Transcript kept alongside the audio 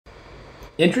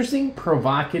Interesting,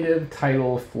 provocative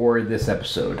title for this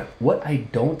episode. What I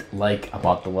don't like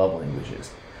about the love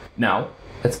languages. Now,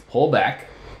 let's pull back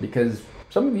because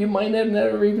some of you might have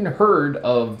never even heard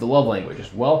of the love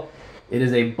languages. Well, it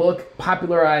is a book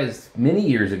popularized many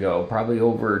years ago, probably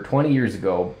over 20 years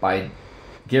ago, by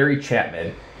Gary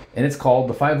Chapman, and it's called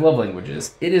The Five Love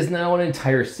Languages. It is now an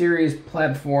entire series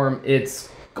platform. It's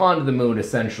gone to the moon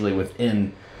essentially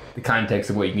within the context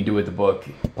of what you can do with the book,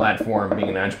 platform, being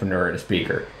an entrepreneur and a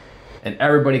speaker. And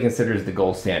everybody considers the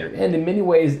gold standard. And in many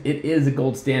ways, it is a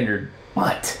gold standard,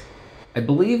 but I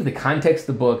believe the context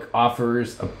of the book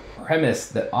offers a premise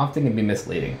that often can be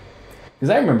misleading. Because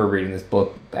I remember reading this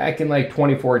book back in like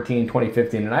 2014,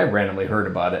 2015, and I randomly heard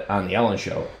about it on the Ellen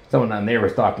Show. Someone on there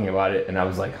was talking about it, and I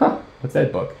was like, what's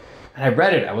that book? And I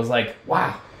read it, I was like,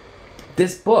 wow,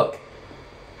 this book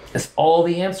is all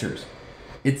the answers.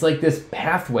 It's like this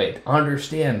pathway to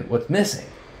understand what's missing.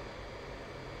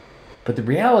 But the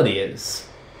reality is,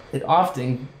 it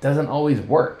often doesn't always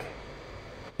work.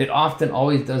 It often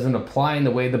always doesn't apply in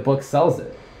the way the book sells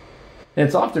it. And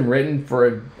it's often written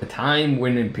for a time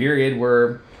when in period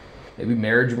where maybe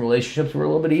marriage and relationships were a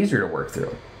little bit easier to work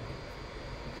through.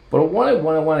 But what I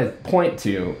want to point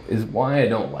to is why I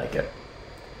don't like it.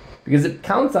 Because it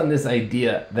counts on this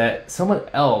idea that someone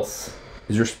else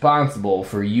is responsible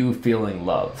for you feeling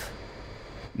love.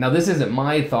 Now, this isn't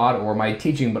my thought or my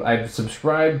teaching, but I've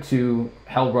subscribed to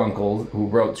Hal Runkle, who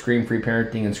wrote Scream-Free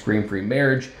Parenting and Scream-Free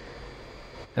Marriage,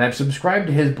 and I've subscribed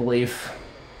to his belief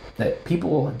that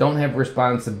people don't have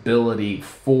responsibility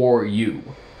for you.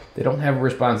 They don't have a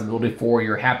responsibility for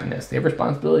your happiness. They have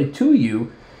responsibility to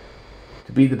you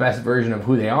to be the best version of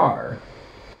who they are,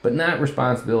 but not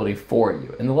responsibility for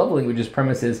you. And the love languages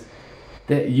premise is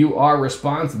that you are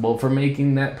responsible for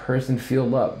making that person feel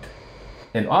loved.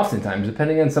 And oftentimes,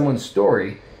 depending on someone's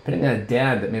story, depending on a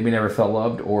dad that maybe never felt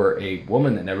loved or a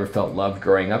woman that never felt loved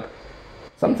growing up,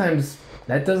 sometimes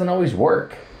that doesn't always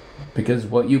work because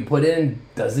what you put in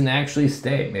doesn't actually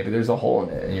stay. Maybe there's a hole in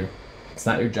it and it's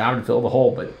not your job to fill the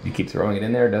hole, but you keep throwing it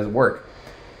in there, it doesn't work.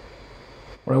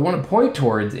 What I want to point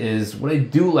towards is what I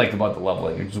do like about the love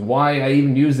languages, why I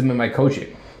even use them in my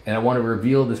coaching. And I want to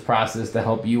reveal this process to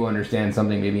help you understand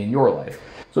something maybe in your life.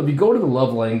 So if you go to the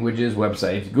Love Languages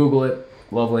website, if you Google it,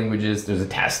 Love Languages, there's a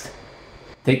test.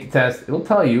 Take the test. It'll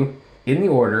tell you in the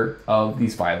order of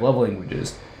these 5 love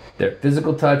languages. They're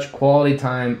physical touch, quality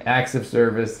time, acts of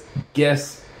service,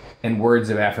 gifts, and words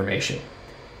of affirmation.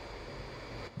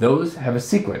 Those have a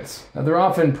sequence. Now they're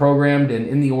often programmed and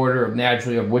in the order of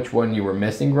naturally of which one you were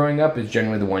missing growing up is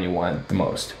generally the one you want the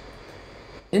most.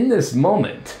 In this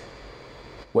moment,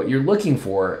 what you're looking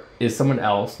for is someone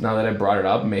else, now that I brought it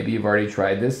up, maybe you've already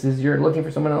tried this, is you're looking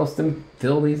for someone else to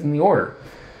fill these in the order.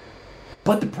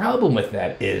 But the problem with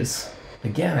that is,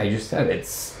 again, I just said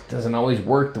it doesn't always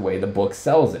work the way the book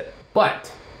sells it. But,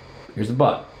 here's a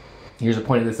but. Here's the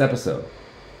point of this episode.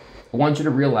 I want you to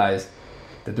realize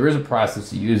that there is a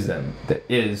process to use them that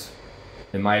is,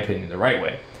 in my opinion, the right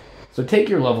way. So take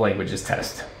your love languages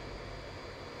test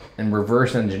and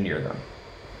reverse engineer them.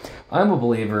 I'm a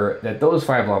believer that those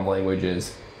 5 love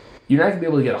languages, you're not going to be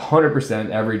able to get 100%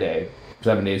 every day,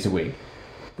 7 days a week.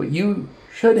 But you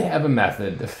should have a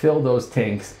method to fill those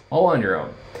tanks all on your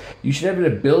own. You should have an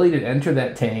ability to enter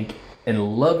that tank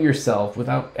and love yourself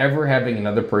without ever having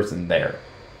another person there.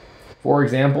 For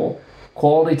example,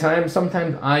 quality time.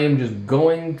 Sometimes I am just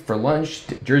going for lunch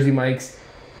to Jersey Mike's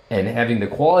and having the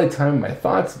quality time of my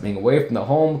thoughts, being away from the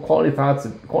home, quality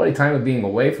time of being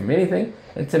away from anything.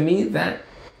 And to me, that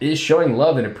is showing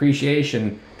love and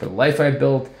appreciation for the life I've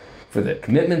built, for the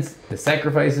commitments, the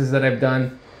sacrifices that I've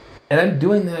done. And I'm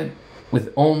doing that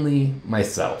with only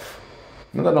myself.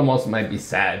 Now that almost might be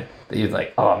sad that you're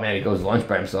like, oh man, he goes to lunch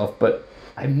by himself, but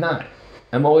I'm not.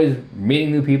 I'm always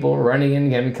meeting new people, running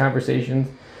in, having conversations.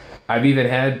 I've even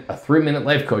had a 3-minute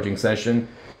life coaching session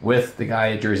with the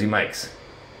guy at Jersey Mike's.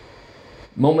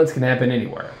 Moments can happen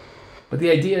anywhere. But the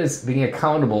idea is being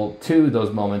accountable to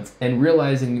those moments and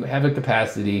realizing you have a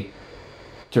capacity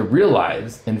to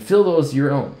realize and feel those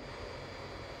your own.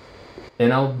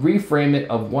 And I'll reframe it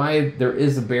of why there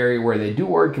is a barrier where they do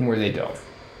work and where they don't.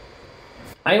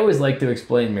 I always like to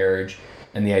explain marriage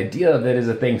and the idea of it is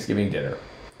a Thanksgiving dinner.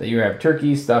 That you have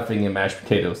turkey, stuffing, and mashed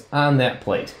potatoes on that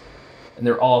plate. And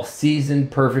they're all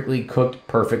seasoned perfectly, cooked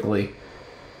perfectly,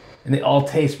 and they all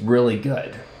taste really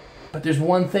good. But there's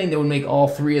one thing that would make all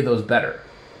 3 of those better.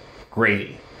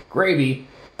 Gravy. Gravy,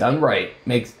 done right,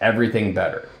 makes everything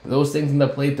better. Those things on the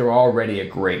plate, they're already a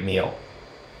great meal.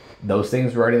 Those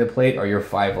things right on the plate are your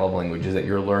 5 love languages that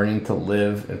you're learning to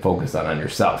live and focus on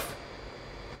yourself.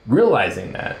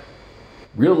 Realizing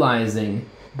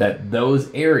that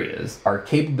those areas are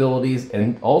capabilities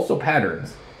and also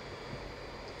patterns.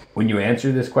 When you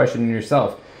answer this question in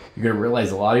yourself, you're going to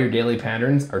realize a lot of your daily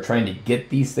patterns are trying to get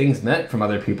these things met from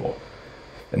other people.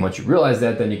 And once you realize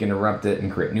that, then you can interrupt it and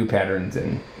create new patterns,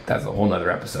 and that's a whole nother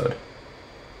episode.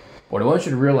 What I want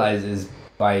you to realize is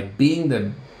by being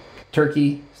the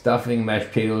turkey, stuffing, mashed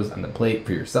potatoes on the plate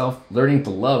for yourself, learning to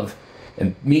love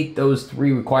and meet those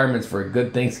 3 requirements for a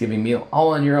good Thanksgiving meal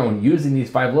all on your own, using these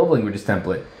 5 love languages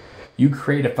template, you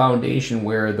create a foundation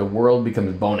where the world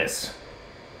becomes bonus.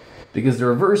 Because the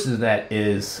reverse of that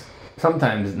is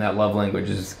sometimes in that love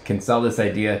languages can sell this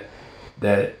idea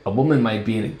that a woman might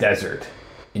be in a desert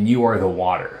and you are the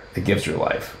water that gives her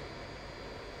life.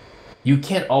 You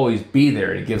can't always be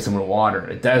there to give someone water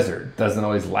in a desert. It doesn't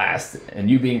always last. And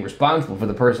you being responsible for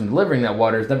the person delivering that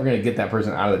water is never going to get that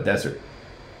person out of the desert.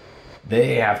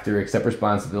 They have to accept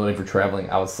responsibility for traveling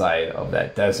outside of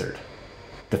that desert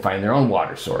to find their own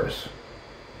water source.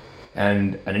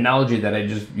 And an analogy that I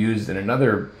just used in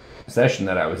another session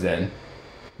that I was in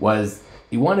was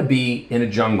you want to be in a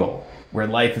jungle where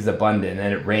life is abundant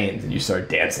and it rains and you start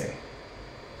dancing.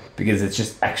 Because it's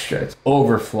just extra, it's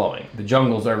overflowing. The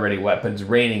jungle's already wet, but it's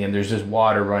raining and there's just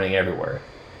water running everywhere.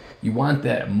 You want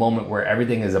that moment where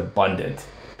everything is abundant,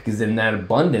 because in that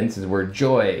abundance is where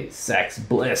joy, sex,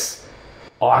 bliss,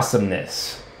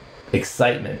 awesomeness,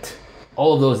 excitement,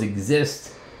 all of those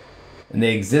exist, and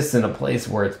they exist in a place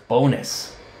where it's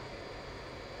bonus.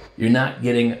 You're not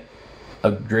getting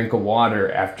a drink of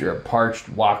water after a parched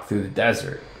walk through the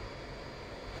desert.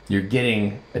 You're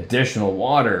getting additional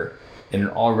water in an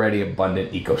already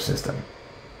abundant ecosystem.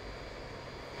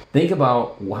 Think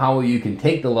about how you can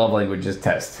take the love languages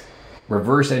test,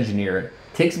 reverse engineer it,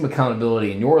 take some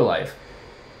accountability in your life,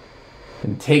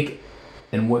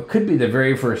 and what could be the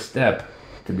very first step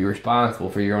to be responsible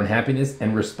for your own happiness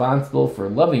and responsible for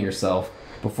loving yourself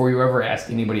before you ever ask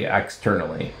anybody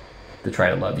externally to try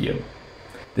to love you.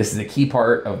 This is a key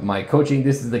part of my coaching.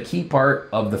 This is the key part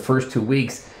of the first 2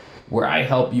 weeks where I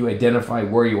help you identify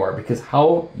where you are, because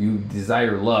how you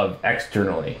desire love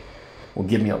externally will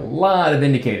give me a lot of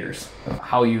indicators of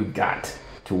how you got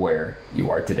to where you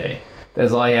are today.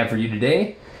 That's all I have for you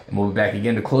today, and we'll be back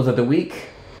again to close out the week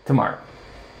tomorrow.